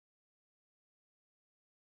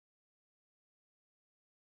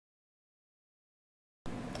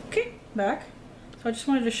back. So I just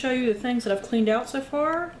wanted to show you the things that I've cleaned out so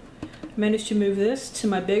far. I managed to move this to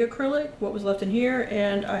my big acrylic, what was left in here,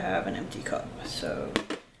 and I have an empty cup. So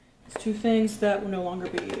it's two things that will no longer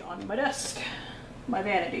be on my desk. My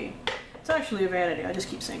vanity. It's actually a vanity, I just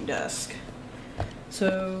keep saying desk.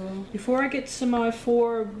 So before I get to my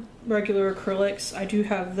 4 regular acrylics, I do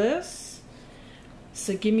have this.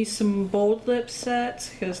 So give me some bold lip sets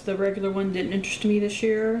because the regular one didn't interest me this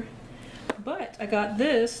year. But I got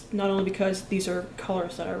this not only because these are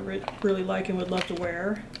colors that I really like and would love to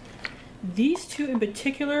wear. These two in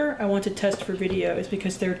particular I want to test for videos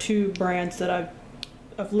because they're 2 brands that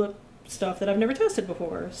of lip stuff that I've never tested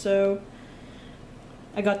before. So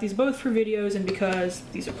I got these both for videos and because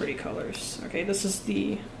these are pretty colors. Okay, this is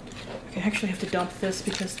the... Okay, I actually have to dump this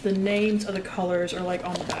because the names of the colors are like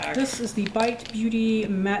on the back. This is the Bite Beauty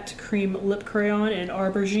Matte Cream Lip Crayon in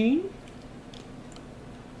Aubergine.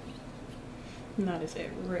 And that is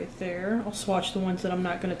it right there. I'll swatch the ones that I'm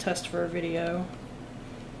not going to test for a video.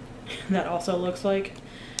 That also looks like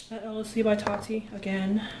that LOC by Tati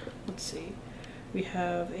again. Let's see. We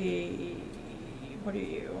have a... What are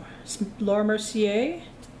you? Laura Mercier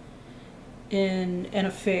in An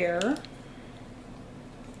Affair.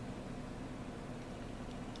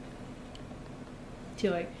 I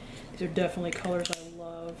feel like these are definitely colors I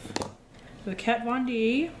love. The Kat Von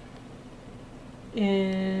D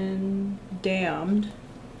in Damned.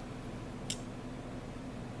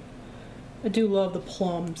 I do love the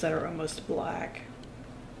plums that are almost black.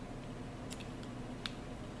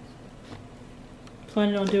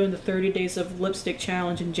 Planning on doing the 30 days of lipstick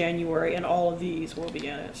challenge in January, and all of these will be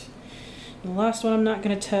in it. And the last one I'm not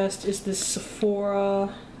going to test is this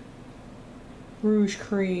Sephora Rouge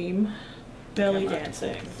Cream Belly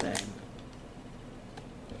Dancing thing.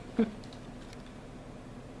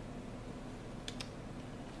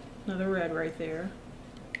 Another red right there.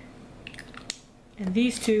 And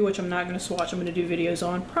these two, which I'm not going to swatch, I'm going to do videos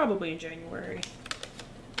on probably in January.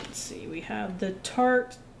 Let's see, we have the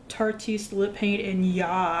Tartiste lip paint in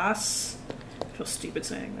Yas. I feel stupid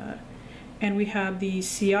saying that. And we have the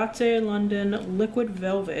Ciate London Liquid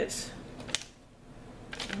Velvet.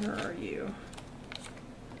 Where are you?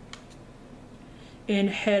 In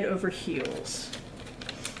Head Over Heels.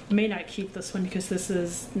 May not keep this one because this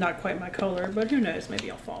is not quite my color, but who knows,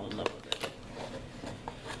 maybe I'll fall in love with it.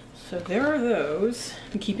 So there are those.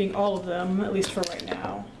 I'm keeping all of them, at least for right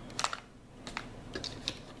now.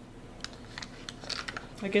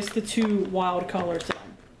 I guess the 2 wild colors that I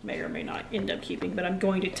may or may not end up keeping, but I'm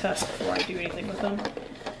going to test before I do anything with them.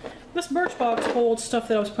 This Birchbox holds stuff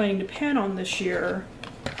that I was planning to pan on this year.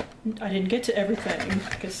 I didn't get to everything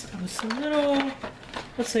because I was a little,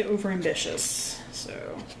 let's say, overambitious.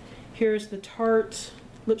 So here's the Tarte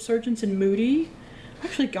Lip Surgeons in Moody. I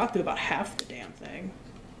actually got through about half the damn thing.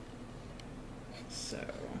 So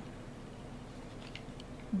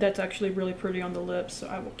that's actually really pretty on the lips, so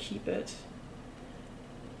I will keep it.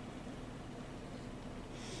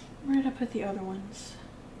 Where did I put the other ones?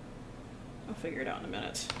 I'll figure it out in a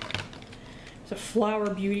minute. It's a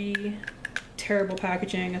Flower Beauty, terrible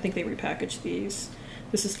packaging. I think they repackaged these.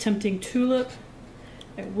 This is Tempting Tulip.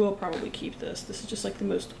 I will probably keep this. This is just like the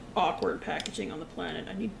most awkward packaging on the planet.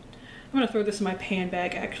 I'm gonna throw this in my pan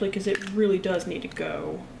bag actually because it really does need to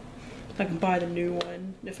go. I can buy the new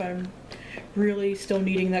one if I'm really still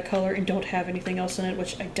needing that color and don't have anything else in it,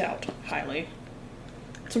 which I doubt highly.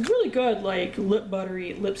 It's a really good, like, lip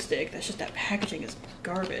buttery lipstick. That's just, that packaging is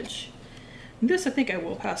garbage. And this I think I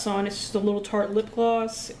will pass on. It's just a little Tarte lip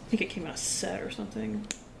gloss. I think it came in a set or something.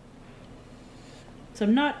 So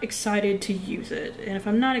I'm not excited to use it. And if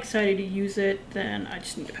I'm not excited to use it, then I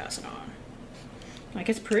just need to pass it on. Like,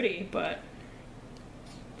 it's pretty, but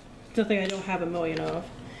it's nothing I don't have a million of.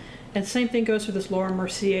 And same thing goes for this Laura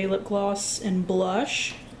Mercier lip gloss in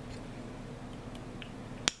Blush.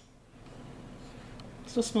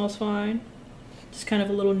 Still smells fine. Just kind of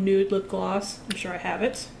a little nude lip gloss. I'm sure I have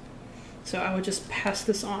it. So I would just pass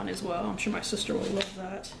this on as well. I'm sure my sister will love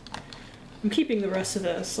that. I'm keeping the rest of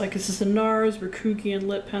this. Like, this is a NARS Rakugian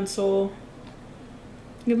lip pencil.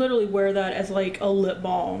 You can literally wear that as like a lip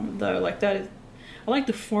balm though. Like, that is, I like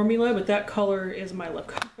the formula, but that color is my lip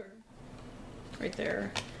color. Right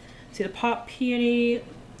there. See the Pop Peony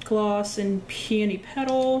gloss and Peony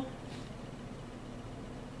Petal.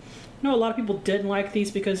 I know a lot of people didn't like these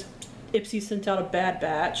because Ipsy sent out a bad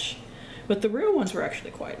batch, but the real ones were actually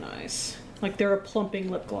quite nice. Like, they're a plumping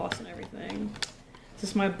lip gloss and everything.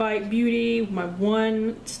 This is my Bite Beauty, my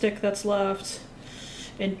 1 stick that's left.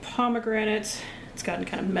 And Pomegranate, it's gotten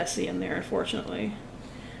kind of messy in there, unfortunately.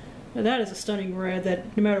 Now that is a stunning red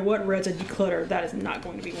that no matter what reds I declutter, that is not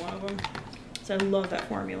going to be one of them. So I love that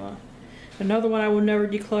formula. Another one I will never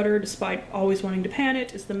declutter despite always wanting to pan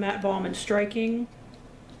it is the Matte Balm in Striking.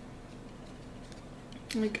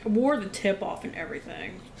 Like, I wore the tip off and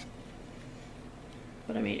everything.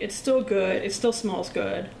 But I mean, it's still good. It still smells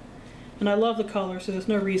good. And I love the color, so there's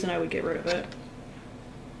no reason I would get rid of it.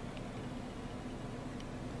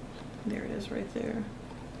 There it is right there.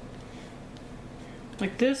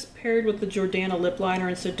 Like this paired with the Jordana lip liner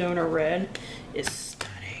in Sedona Red is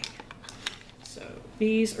stunning. So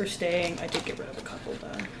these are staying. I did get rid of a couple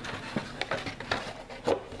though.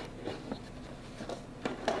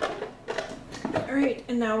 Alright,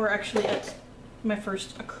 and now we're actually at my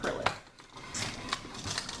first acrylic.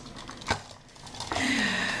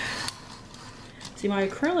 See, my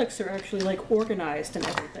acrylics are actually like organized and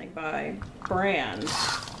everything by brand.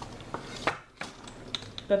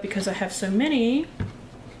 But because I have so many,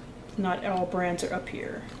 not all brands are up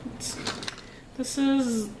here. Let's see. This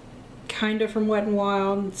is kind of from Wet n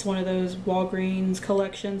Wild. It's one of those Walgreens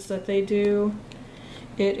collections that they do.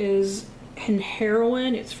 It is in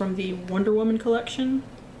Heroin. It's from the Wonder Woman collection.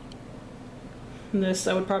 And this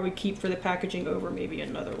I would probably keep for the packaging over maybe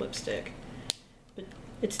another lipstick. But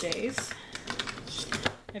it stays.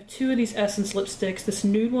 I have two of these Essence lipsticks. This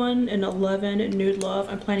nude one and 11 Nude Love.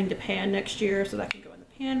 I'm planning to pan next year so that can go in the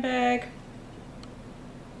pan bag.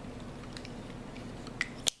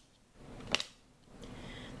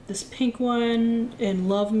 This pink one in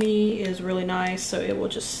Love Me is really nice, so it will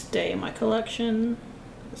just stay in my collection.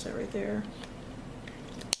 That's that right there.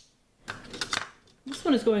 This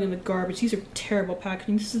one is going in the garbage. These are terrible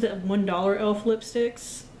packaging. This is the $1 e.l.f.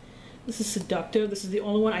 lipsticks. This is Seductive. This is the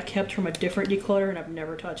only one I kept from a different declutter and I've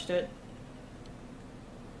never touched it.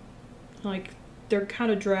 Like, they're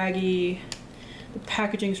kind of draggy. The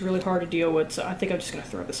packaging is really hard to deal with, so I think I'm just going to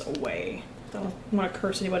throw this away. I don't want to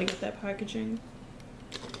curse anybody with that packaging.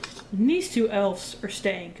 And these two e.l.f.s are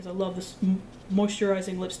staying because I love this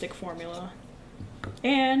moisturizing lipstick formula.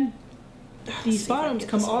 And these bottoms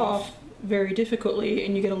come off very difficultly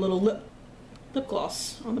and you get a little lip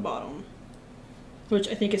gloss on the bottom, which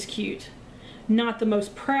I think is cute. Not the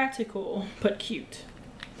most practical, but cute.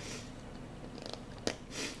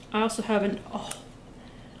 I also have an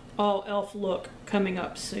all e.l.f. look coming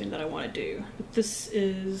up soon that I want to do. This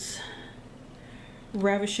is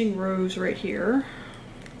Ravishing Rose right here.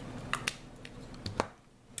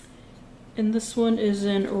 And this one is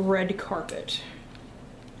in Red Carpet.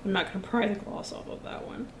 I'm not going to pry the gloss off of that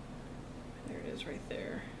one. There it is right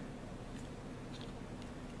there.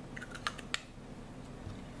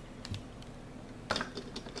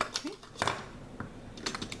 Okay.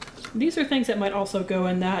 These are things that might also go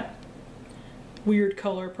in that weird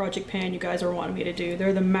color project pan you guys are wanting me to do.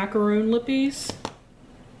 They're the Macaroon Lippies.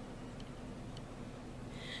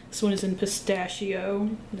 This one is in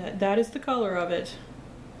Pistachio. That is the color of it.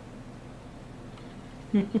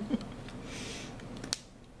 If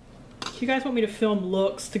you guys want me to film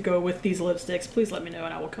looks to go with these lipsticks, please let me know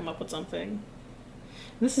and I will come up with something.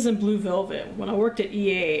 This is in Blue Velvet. When I worked at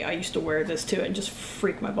EA, I used to wear this to it and just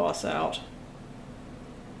freak my boss out.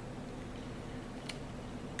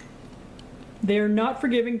 They're not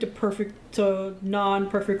forgiving to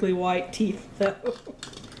non-perfectly white teeth though.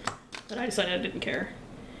 But I decided I didn't care.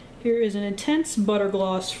 Here is an Intense Butter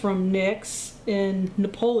Gloss from NYX in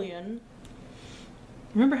Napoleon.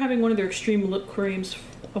 I remember having one of their extreme lip creams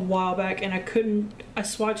a while back and I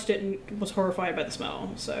swatched it and was horrified by the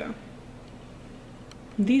smell, so.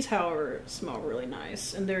 These, however, smell really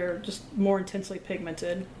nice and they're just more intensely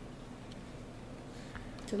pigmented.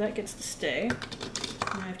 So that gets to stay.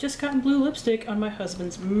 And I've just gotten blue lipstick on my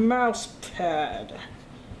husband's mouse pad.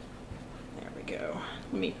 There we go.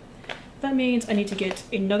 That means I need to get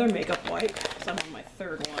another makeup wipe because I'm on my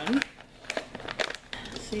third one.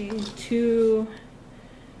 Let's see, two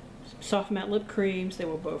soft matte lip creams. They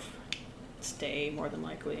will both stay more than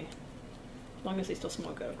likely. As long as they still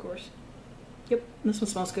smell good, of course. Yep, this one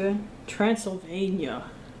smells good. Transylvania.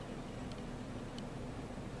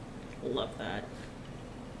 Love that.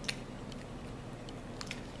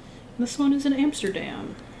 This one is in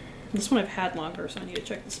Amsterdam. This one I've had longer, so I need to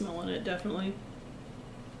check the smell on it, definitely.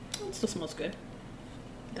 Oh, it still smells good.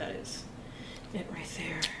 That is it right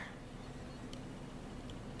there.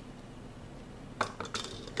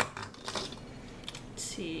 Let's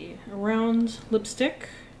see, a round lipstick.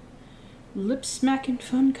 Lip Smacking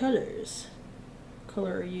Fun Colors.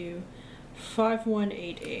 Color are you?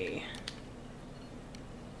 518A.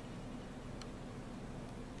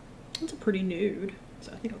 That's a pretty nude,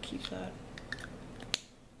 so I think I'll keep that.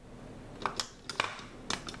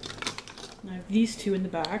 And I have these two in the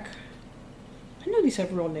back. I know these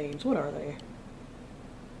have real names. What are they?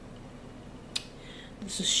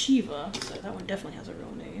 This is Shiva, so that one definitely has a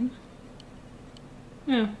real name.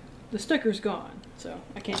 Yeah, the sticker's gone, so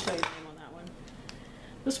I can't tell you the name on that one.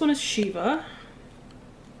 This one is Shiva.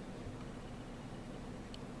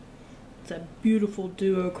 It's a beautiful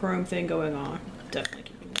duochrome thing going on. Definitely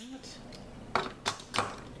keeping that.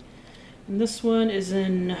 And this one is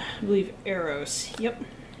in, I believe, Eros. Yep.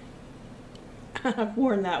 I've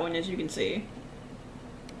worn that one, as you can see.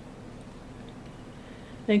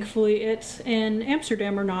 Thankfully, it and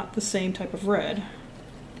Amsterdam are not the same type of red.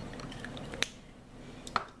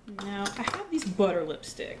 Now, I have these butter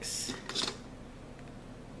lipsticks.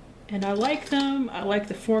 And I like them. I like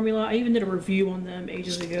the formula. I even did a review on them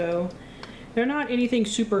ages ago. They're not anything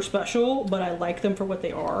super special, but I like them for what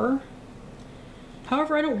they are.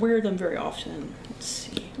 However, I don't wear them very often. Let's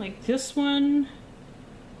see. Like this one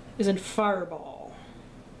is in Fireball.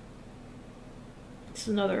 It's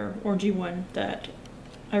another orangey one that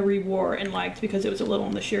I re-wore and liked because it was a little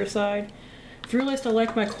on the sheer side. I've realized I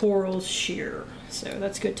like my corals sheer, so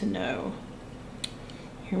that's good to know.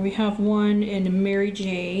 Here we have one in Mary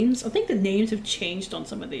Jane's. I think the names have changed on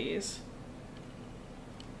some of these.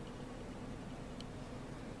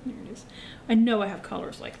 There it is. I know I have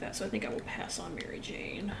colors like that, so I think I will pass on Mary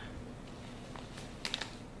Jane.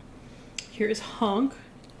 Here is Hunk.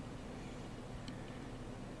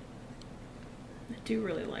 I do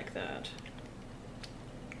really like that.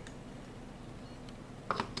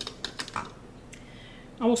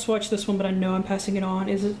 I will swatch this one, but I know I'm passing it on.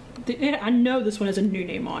 I know this one has a new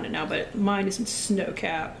name on it now, but mine is in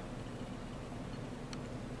Snowcap.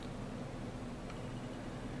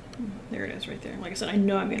 There it is right there. Like I said, I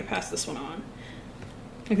know I'm going to pass this one on.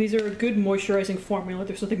 Like, these are a good moisturizing formula.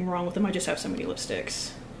 There's nothing wrong with them. I just have so many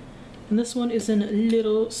lipsticks. And this one is in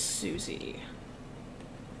Little Susie.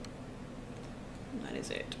 That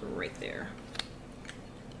is it right there.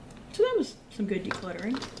 So that was some good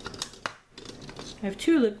decluttering. I have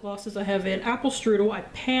two lip glosses. I have an Apple Strudel. I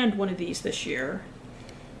panned one of these this year.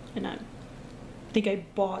 And I think I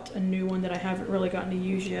bought a new one that I haven't really gotten to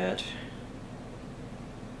use yet.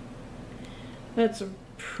 That's a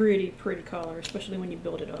pretty color, especially when you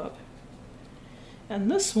build it up. And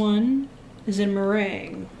this one is in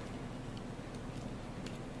Meringue.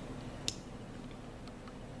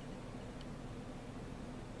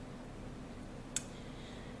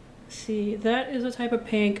 See, that is a type of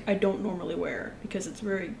pink I don't normally wear because it's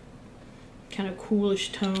very kind of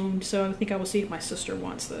coolish toned, so I think I will see if my sister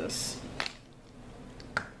wants this.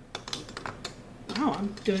 Wow,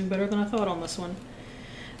 I'm doing better than I thought on this one.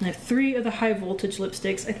 And I have 3 of the high voltage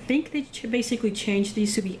lipsticks. I think they basically changed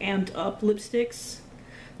these to be amped up lipsticks.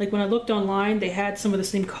 Like when I looked online, they had some of the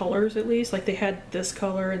same colors at least. Like they had this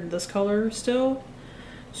color and this color still.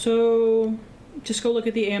 So just go look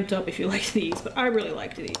at the amped up if you like these, but I really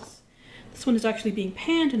liked these. This one is actually being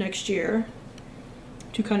panned next year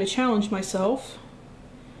to kind of challenge myself.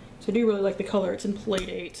 So I do really like the color. It's in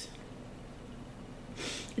Playdate.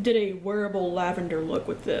 I did a wearable lavender look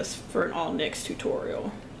with this for an all NYX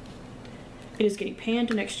tutorial. It is getting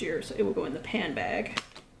panned next year, so it will go in the pan bag.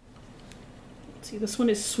 Let's see, this one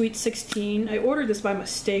is Sweet 16. I ordered this by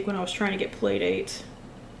mistake when I was trying to get Playdate,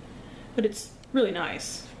 but it's really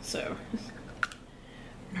nice, so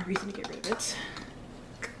no reason to get rid of it.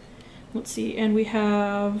 Let's see, and we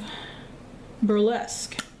have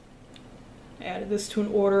Burlesque. I added this to an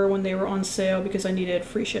order when they were on sale because I needed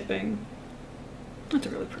free shipping. That's a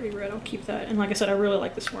really pretty red. I'll keep that. And like I said, I really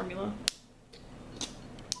like this formula.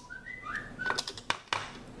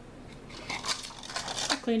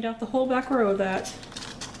 I cleaned out the whole back row of that.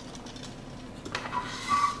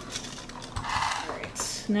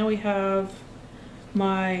 Alright, now we have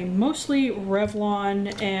my mostly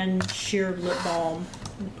Revlon and sheer lip balm.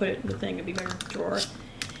 I'll put it in the thing, it'd be better in the drawer.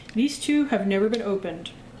 These two have never been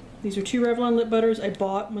opened. These are 2 Revlon lip butters I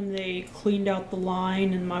bought when they cleaned out the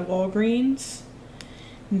line in my Walgreens.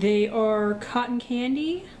 They are Cotton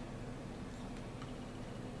Candy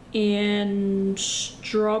and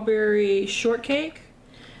Strawberry Shortcake,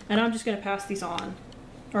 and I'm just gonna pass these on,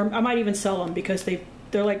 or I might even sell them because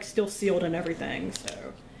they're like still sealed and everything.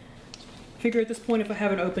 So I figure at this point, if I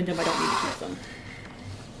haven't opened them, I don't need to keep them.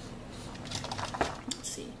 Let's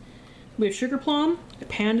see. We have Sugar Plum. I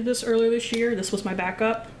panned this earlier this year. This was my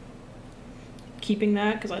backup. Keeping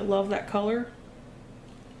that because I love that color.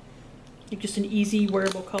 Like just an easy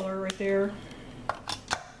wearable color right there.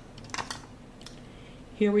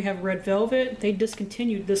 Here we have Red Velvet. They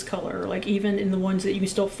discontinued this color. Like even in the ones that you can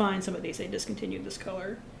still find some of these, they discontinued this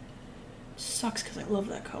color. Sucks because I love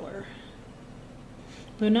that color.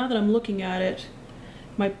 Though now that I'm looking at it,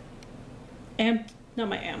 my not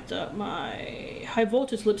my amped up, my high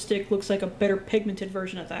voltage lipstick looks like a better pigmented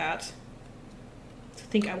version of that. So I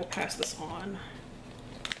think I will pass this on.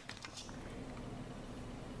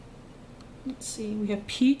 Let's see, we have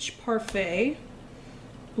Peach Parfait.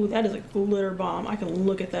 Ooh, that is a glitter bomb. I can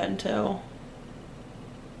look at that and tell.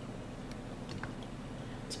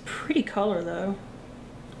 It's a pretty color though.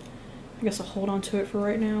 I guess I'll hold on to it for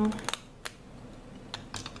right now.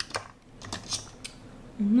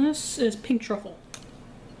 And this is Pink Truffle.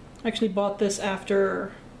 I actually bought this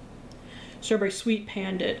after Strawberry Sweet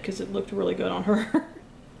panned it because it looked really good on her.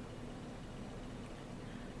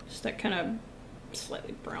 Just that kind of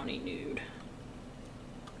slightly browny nude.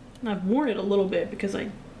 And I've worn it a little bit because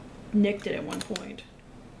I nicked it at one point.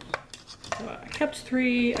 So I kept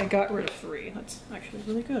 3, I got rid of 3. That's actually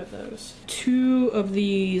really good of those. 2 of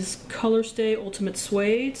these Color Stay Ultimate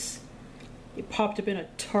Suedes. They popped up in a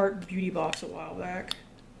Tarte beauty box a while back.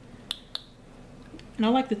 And I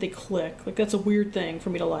like that they click. Like, that's a weird thing for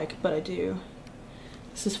me to like, but I do.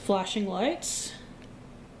 This is Flashing Lights.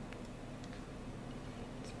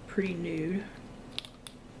 It's pretty nude.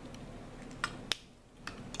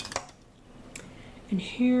 And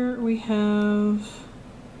here we have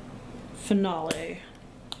Finale.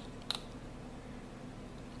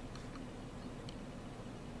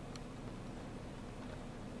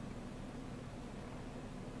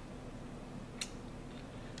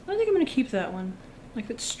 I think I'm gonna keep that one. Like,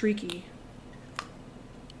 it's streaky.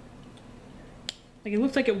 Like, it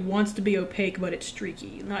looks like it wants to be opaque, but it's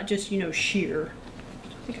streaky, not just, you know, sheer.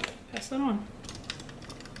 I think I'll pass that on.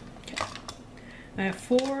 Okay. I have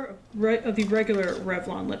 4 of the regular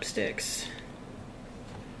Revlon lipsticks.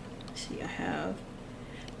 Let's see, I have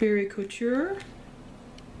Berry Couture.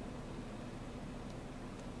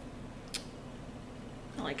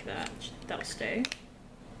 I like that. That'll stay.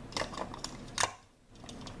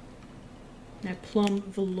 I have Plum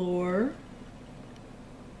Velour.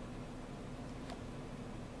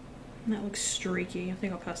 And that looks streaky. I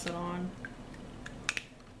think I'll pass that on.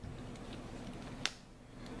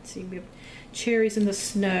 Let's see, we have Cherries in the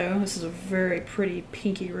Snow. This is a very pretty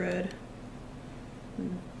pinky red.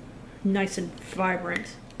 Nice and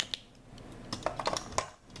vibrant.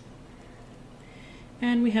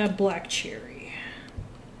 And we have Black Cherry.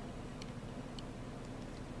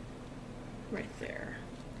 Right there.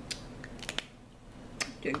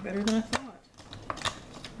 Doing better than I thought.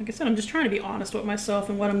 Like I said, I'm just trying to be honest with myself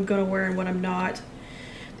and what I'm gonna wear and what I'm not.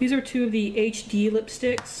 These are 2 of the HD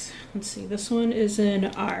lipsticks. Let's see, this one is in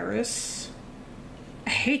Iris.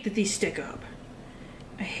 I hate that these stick up.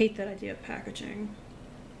 I hate that idea of packaging.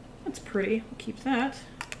 That's pretty, we'll keep that.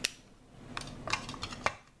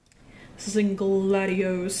 This is in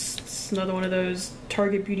Gladios. It's another one of those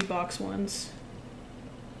Target Beauty Box ones.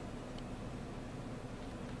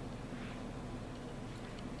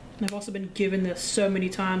 I've also been given this so many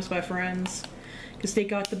times by friends because they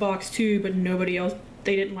got the box too, but nobody else,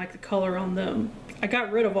 they didn't like the color on them. I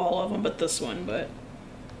got rid of all of them but this one, but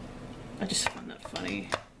I just find that funny.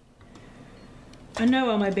 I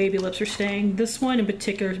know all my baby lips are staying. This one in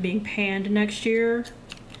particular is being panned next year.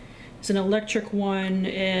 It's an electric one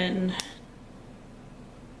in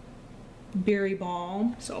Berry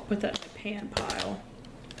Balm, so I'll put that in my pan pile.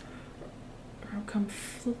 I'll come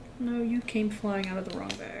no, you came flying out of the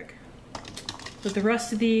wrong bag. But the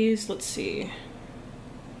rest of these, let's see.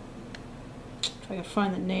 If I can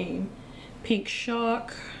find the name. Pink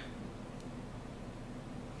Shock.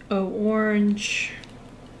 Oh, Orange.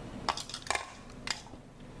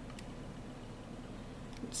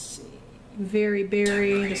 Let's see. Very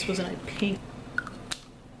Berry. This wasn't a pink.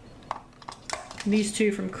 And these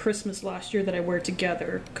 2 from Christmas last year that I wear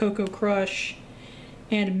together. Cocoa Crush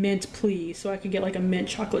and Mint Please, so I could get like a mint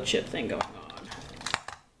chocolate chip thing going on.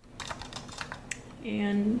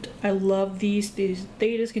 And I love these. They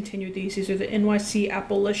discontinued these. These are the NYC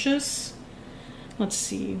Applicious. Let's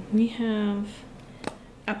see, we have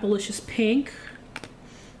Applicious Pink.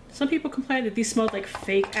 Some people complain that these smelled like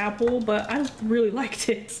fake apple, but I really liked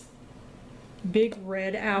it. Big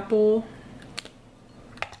Red Apple.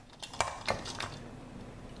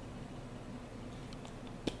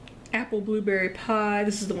 Apple Blueberry Pie.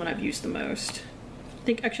 This is the one I've used the most. I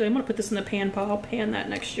think actually I'm gonna put this in the pan pile. I'll pan that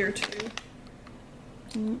next year too.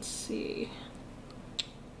 Let's see.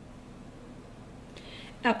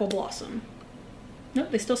 Apple Blossom.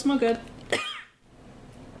 Nope, they still smell good.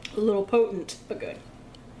 A little potent, but good.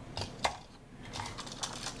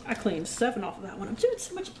 I cleaned 7 off of that one. I'm doing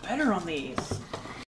so much better on these.